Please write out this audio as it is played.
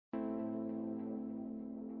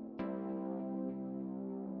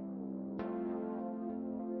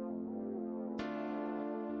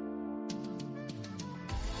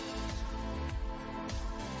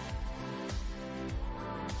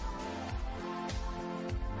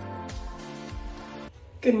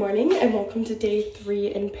Good morning and welcome to day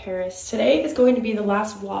 3 in Paris. Today is going to be the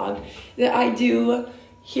last vlog that I do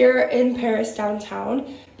here in Paris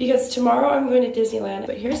downtown because tomorrow I'm going to Disneyland.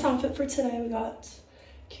 But here's the outfit for today. We got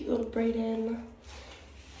cute little braid in,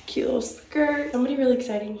 cute little skirt. Somebody really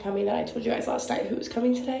exciting coming that I told you guys last night who was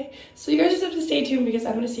coming today. So you guys just have to stay tuned because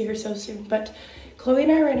I'm going to see her so soon. But Chloe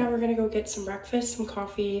and I right now we're going to go get some breakfast, some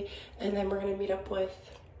coffee, and then we're going to meet up with,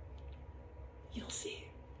 you'll see.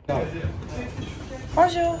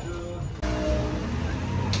 Bonjour.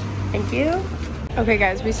 Thank you. Okay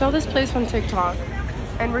guys, we saw this place on TikTok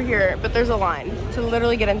and we're here, but there's a line to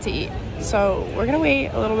literally get in to eat. So we're gonna wait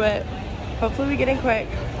a little bit. Hopefully we get in quick,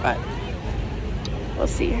 but we'll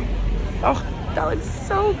see. Oh, that looks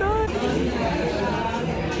so good.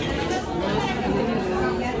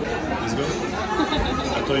 Let's go.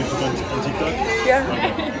 I thought you put on TikTok? Yeah.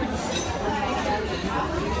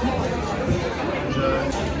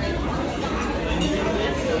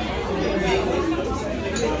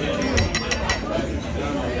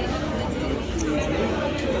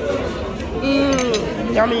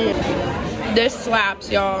 Yummy. This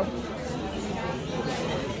slaps, y'all.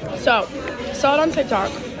 So, saw it on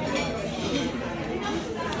TikTok.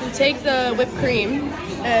 You take the whipped cream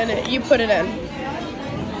and you put it in.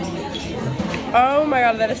 Oh my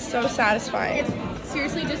god, that is so satisfying. It's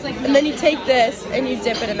seriously just like. And then you take this and you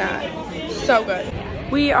dip it in that. So good.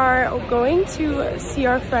 We are going to see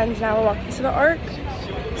our friends now. We're walking to the Arc.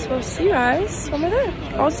 So we'll see you guys when we're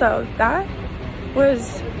there. Also, that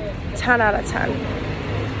was 10 out of 10.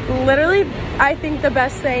 Literally, I think the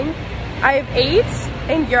best thing I've ate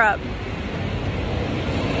in Europe.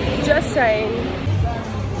 Just saying.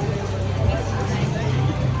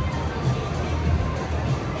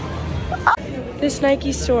 This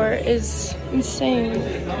Nike store is insane.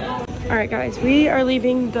 All right, guys, we are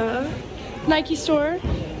leaving the Nike store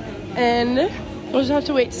and we'll just have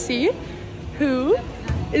to wait to see who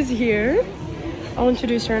is here. I'll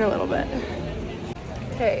introduce her in a little bit.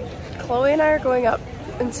 Okay, Chloe and I are going up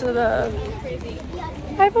into the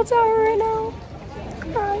Eiffel Tower right now.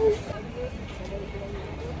 Guys.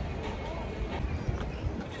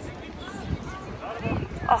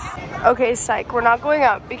 Oh, okay, psych. We're not going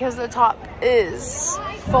up because the top is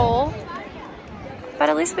full. But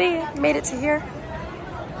at least we made it to here.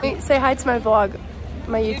 Wait, say hi to my vlog,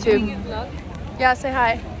 my YouTube. Yeah, say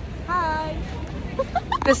hi. Hi.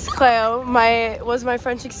 This is Cleo, was my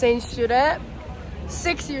French exchange student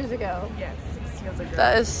 6 years ago. Yes, 6 years ago.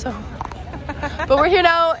 That is so. But we're here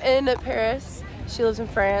now in Paris. She lives in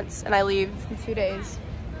France, and I leave in 2 days.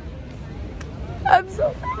 I'm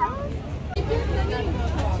so proud.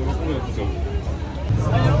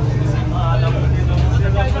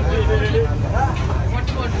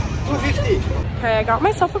 Okay, I got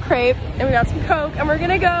myself a crepe and we got some Coke and we're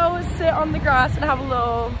gonna go sit on the grass and have a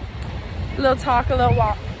little talk, a little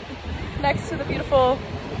walk next to the beautiful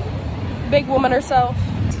big woman herself.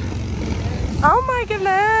 Oh my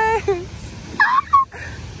goodness.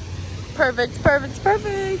 Perfect, perfect,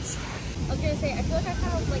 perfect. I was gonna say, I feel like I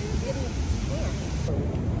kind of like didn't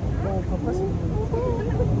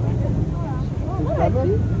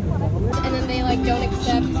and then they like don't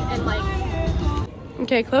accept and like.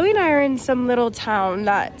 Okay, Chloe and I are in some little town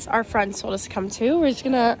that our friends told us to come to. We're just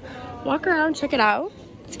gonna walk around, check it out.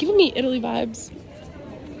 It's giving me Italy vibes.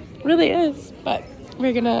 It really is, but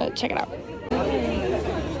we're gonna check it out.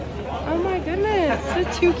 Oh my goodness,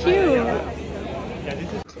 it's too cute.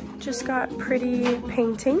 Just got pretty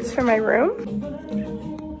paintings for my room.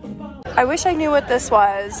 I wish I knew what this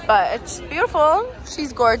was, but it's beautiful.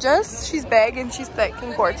 She's gorgeous, she's big, and she's thick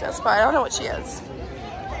and gorgeous, but I don't know what she is.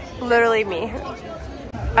 Literally me.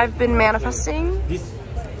 I've been manifesting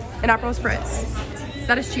an Aperol Spritz.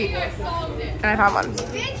 That is cheap. And I found one.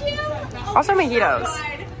 Also mojitos.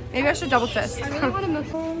 Maybe I should double fist. I really want to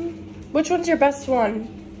move. Which one's your best one?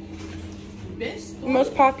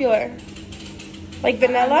 Most popular? Like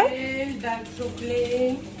vanilla?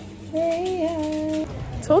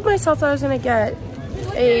 Told myself that I was gonna get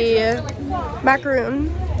a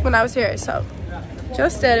macaroon when I was here, so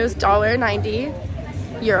just did. It was $1.90,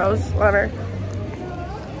 euros, whatever.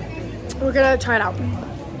 We're gonna try it out.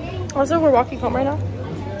 Also, we're walking home right now.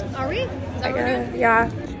 Are we? Is that what we're doing? Yeah.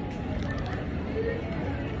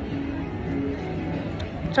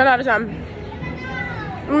 10 out of 10.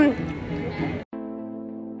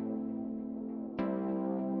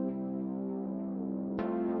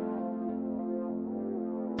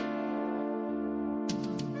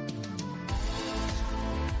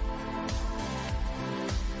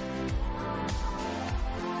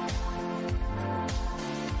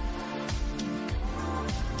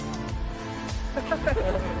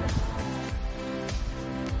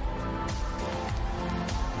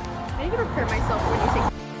 I need to prepare myself when you say.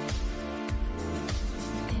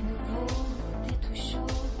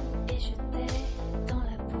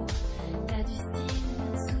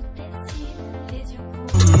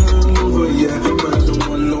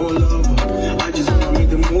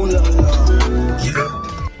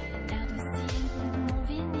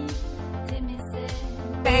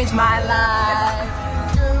 Change my life.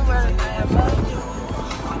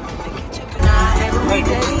 Every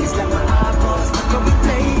day's like my eyeballs, like we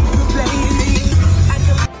play.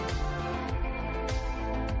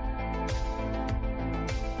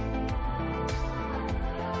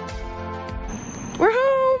 We're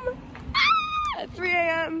home at 3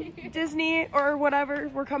 a.m. Disney or whatever.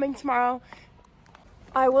 We're coming tomorrow.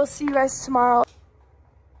 I will see you guys tomorrow.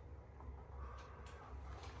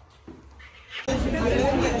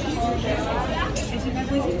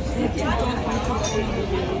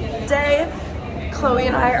 Today, Chloe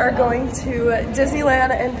and I are going to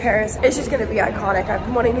Disneyland in Paris. It's just gonna be iconic. I've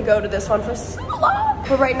been wanting to go to this one for so long.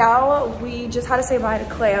 But right now, we just had to say bye to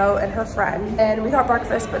Cleo and her friend, and we got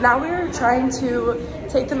breakfast, but now we're trying to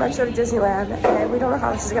take the metro to Disneyland, and we don't know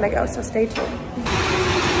how this is gonna go, so stay tuned.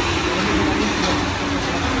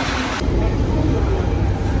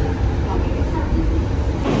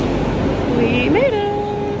 We made it.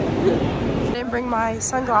 I didn't bring my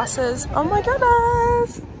sunglasses. Oh my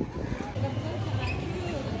goodness.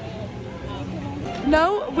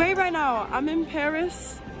 No way right now. I'm in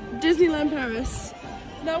Paris, Disneyland Paris.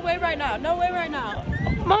 No way right now. No way right now.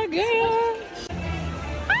 Oh my gosh.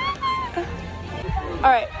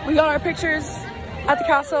 All right, we got our pictures at the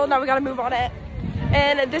castle. Now we gotta move on it.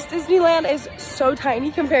 And this Disneyland is so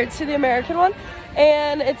tiny compared to the American one.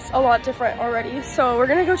 And it's a lot different already. So we're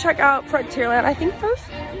gonna go check out Frontierland, I think first.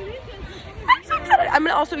 I'm so excited. I'm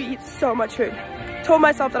gonna also eat so much food. Told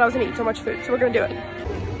myself that I was gonna eat so much food, so we're gonna do it.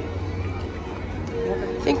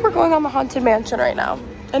 I think we're going on the Haunted Mansion right now.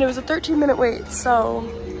 And it was a 13-minute wait, so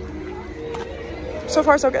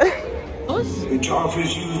far so good. It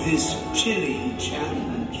offers you this chilling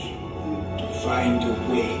challenge to find a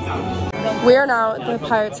way out. We are now at the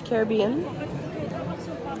Pirates Caribbean.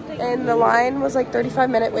 And the line was like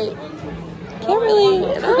 35-minute wait. Can't really,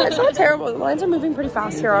 it's not terrible. The lines are moving pretty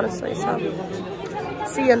fast here, honestly, so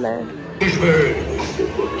see you in there.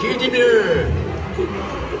 Qui dit mieux?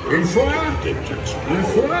 Une fois? Une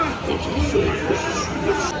fois?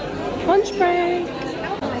 Lunch break.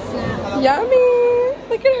 Yummy.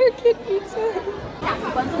 Look at her kid pizza.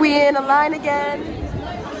 We in a line again.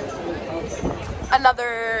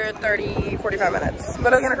 Another 30, 45 minutes.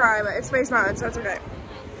 But I'm gonna cry, but it's Space Mountain, so it's okay.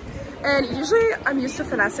 And usually I'm used to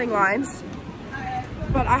finessing lines,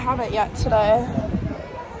 but I haven't yet today.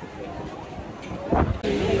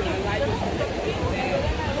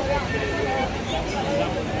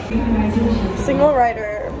 Single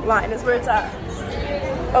rider line is where it's at.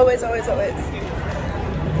 Always, always, always.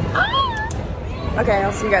 Ah! Okay,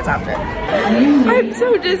 I'll see you guys after. I'm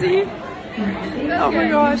so dizzy. Oh my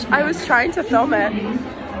gosh, I was trying to film it.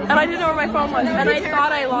 And I didn't know where my phone was, and I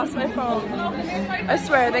thought I lost my phone. I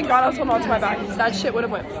swear, thank God I was holding onto my back, because that shit would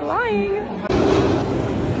have went flying.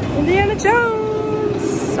 Indiana Jones!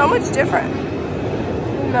 So much different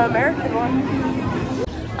than the American one.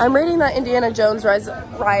 I'm rating that Indiana Jones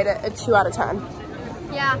ride a 2 out of 10.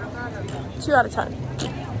 Yeah. 2 out of 10.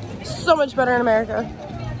 So much better in America.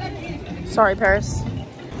 Sorry, Paris.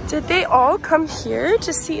 Did they all come here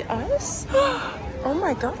to see us? Oh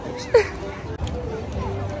my gosh.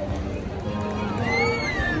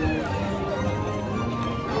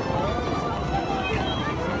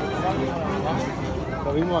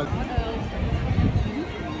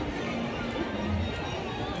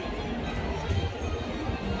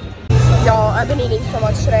 Y'all, I've been eating so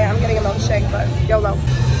much today. I'm getting a milkshake, but YOLO.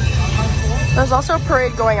 There's also a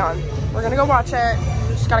parade going on. We're gonna go watch it.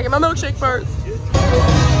 Just gotta get my milkshake first.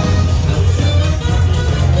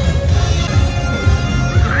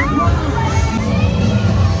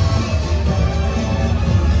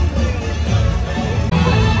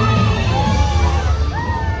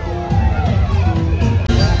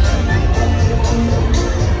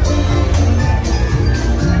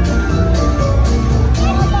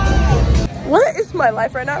 What is my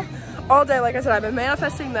life right now? All day, like I said, I've been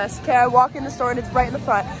manifesting this. Okay, I walk in the store and it's right in the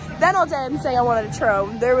front. Then all day I'm saying I wanted a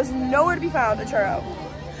churro. There was nowhere to be found a churro.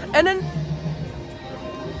 And then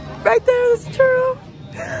right there's a churro.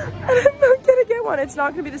 And I'm not gonna get one. It's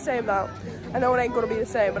not gonna be the same though. I know it ain't gonna be the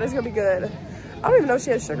same, but it's gonna be good. I don't even know if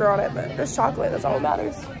she has sugar on it, but there's chocolate, that's all that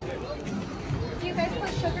matters. Do you guys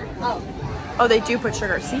put sugar? Oh, they do put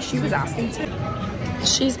sugar. See, she was asking too.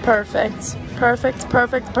 She's perfect. Perfect,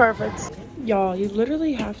 perfect, perfect. Y'all, you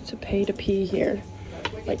literally have to pay to pee here.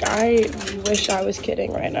 Like, I wish I was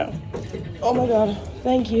kidding right now. Oh my god,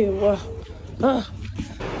 thank you.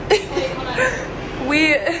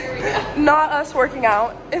 Not us working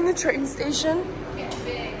out in the train station.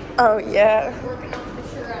 Oh yeah.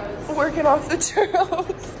 Working off the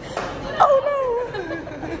churros. Oh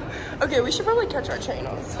no. Okay, we should probably catch our train,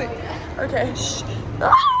 honestly. Okay, shh.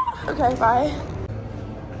 Ah! Okay, bye.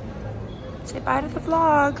 Say bye to the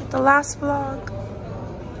vlog, the last vlog.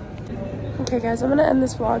 Okay guys, I'm gonna end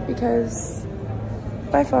this vlog because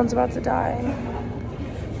my phone's about to die.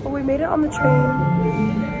 But we made it on the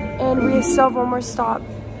train and we still have one more stop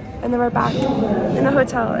and then we're back in the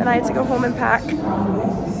hotel and I had to go home and pack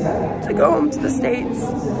to go home to the States.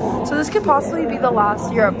 So this could possibly be the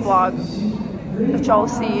last Europe vlog that y'all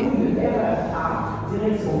see.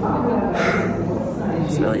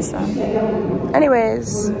 It's really sad.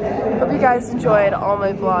 Anyways, hope you guys enjoyed all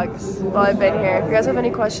my vlogs while I've been here. If you guys have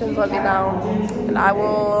any questions, let me know and I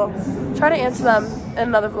will try to answer them in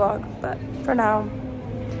another vlog. But for now,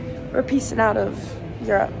 we're peacing out of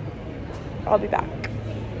Europe. I'll be back.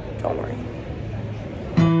 Don't worry.